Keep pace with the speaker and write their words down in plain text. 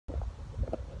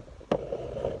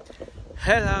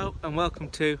Hello and welcome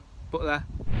to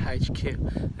Butler-HQ,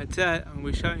 and today I'm going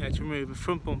to be showing you how to remove a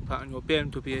front bumper on your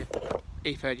BMW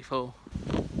E34.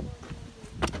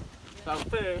 So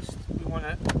first we want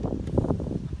to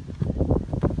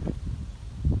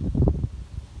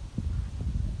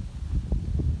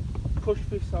push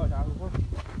this side over,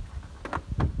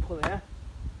 pull here,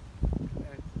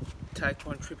 and take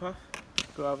one trip off,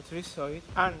 go over to this side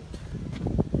and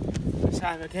the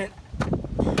same again.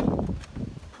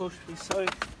 Push this side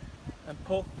and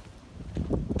pull.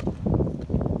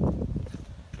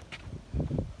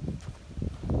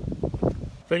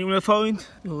 Then you want to find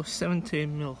your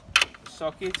 17mm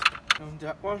socket on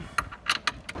that one.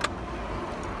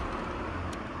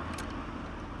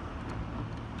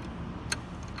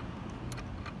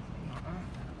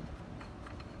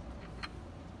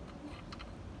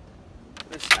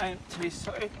 The same to this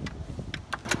side.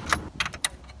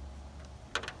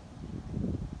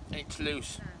 It's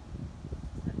loose.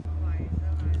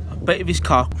 I bet if this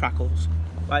car crackles,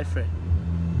 wait for it.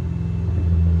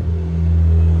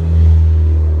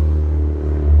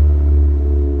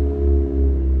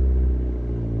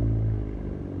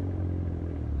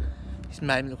 This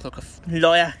made me look like a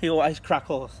liar, he always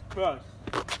crackles. Right,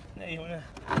 now you wanna,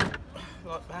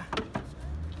 like that.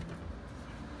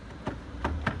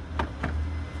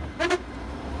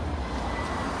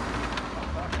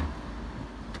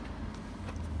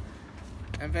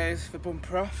 And there's the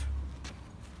bumper off.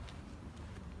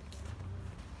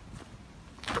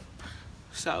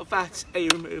 So that's how you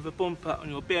remove a bumper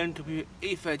on your BMW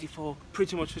E34.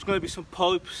 Pretty much there's going to be some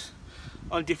pipes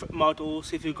on different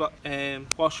models if you've got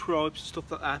wash ropes and stuff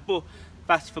like that, but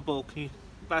that's for bulky.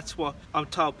 That's what I'm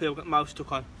told people get most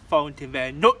stuck on, finding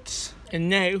their nuts. And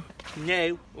now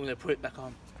we're going to put it back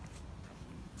on.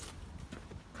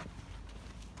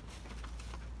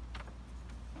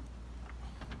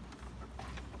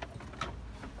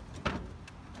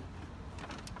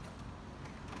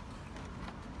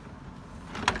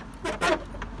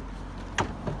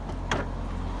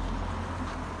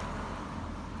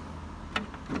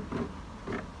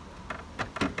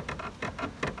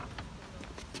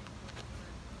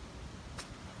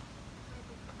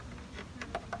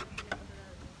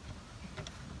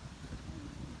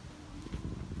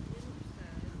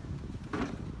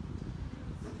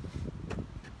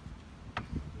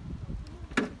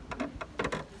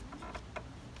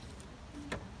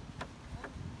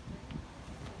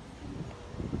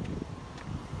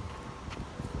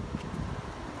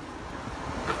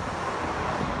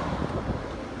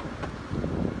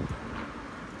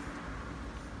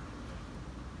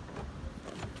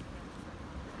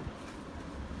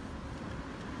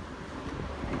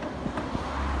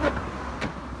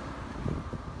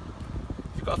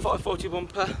 Got a 540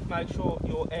 bumper, make sure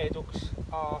your air ducts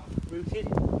are routed.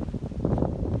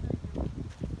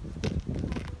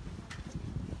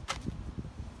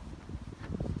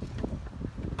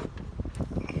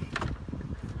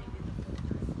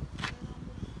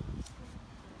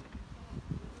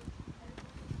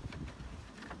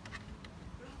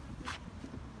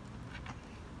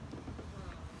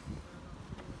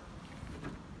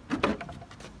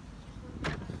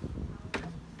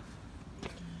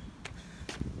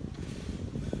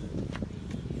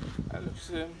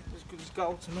 As good as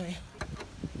gold to me.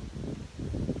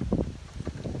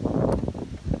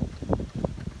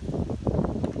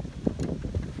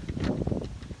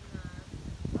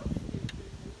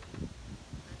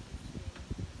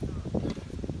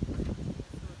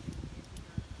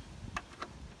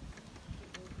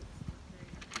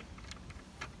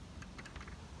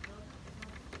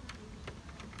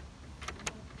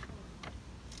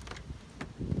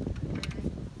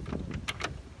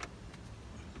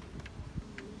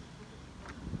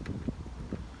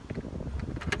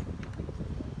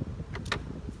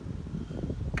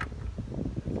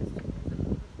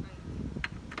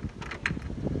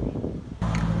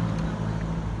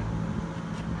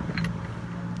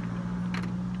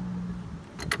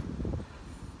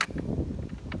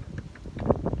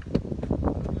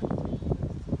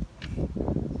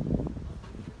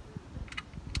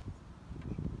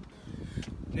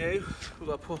 Now we've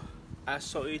got to put our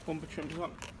side bumper trims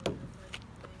on.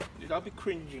 I'll be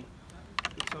cringing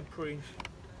because I'm putting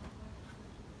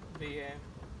these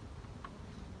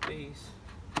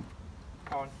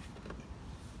on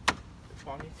the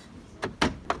bonnet.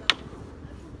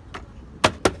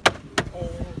 All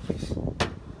this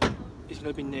is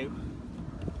going to be new.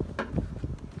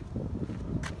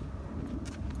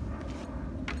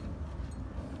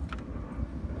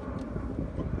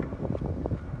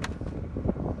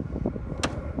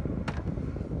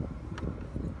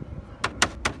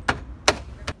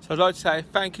 So I'd like to say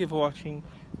thank you for watching.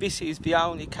 This is the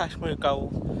only Cashmere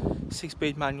Gold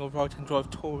 6-speed manual right hand drive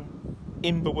touring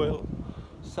in the world.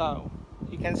 So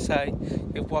you can say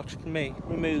you've watched me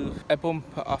remove a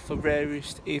bumper off the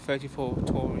rarest E34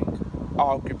 touring,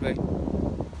 arguably,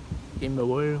 in the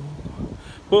world.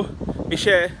 But be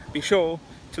sure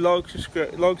to like,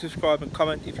 subscribe and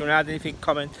comment. If you want to add anything,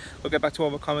 comment. We'll get back to all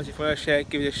the comments. If you want to share,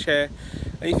 give it a share.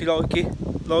 And if you like it.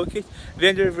 At the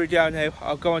end of the video now,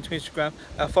 I'll go onto Instagram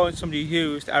and I'll find somebody who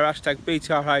used our hashtag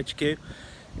BTRHQ.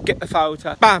 Get the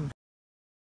photo, bam!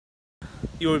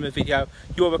 You're in the video,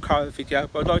 you're the car in the video.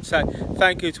 But I'd like to say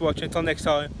thank you for watching. Until next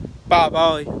time, bye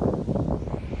bye.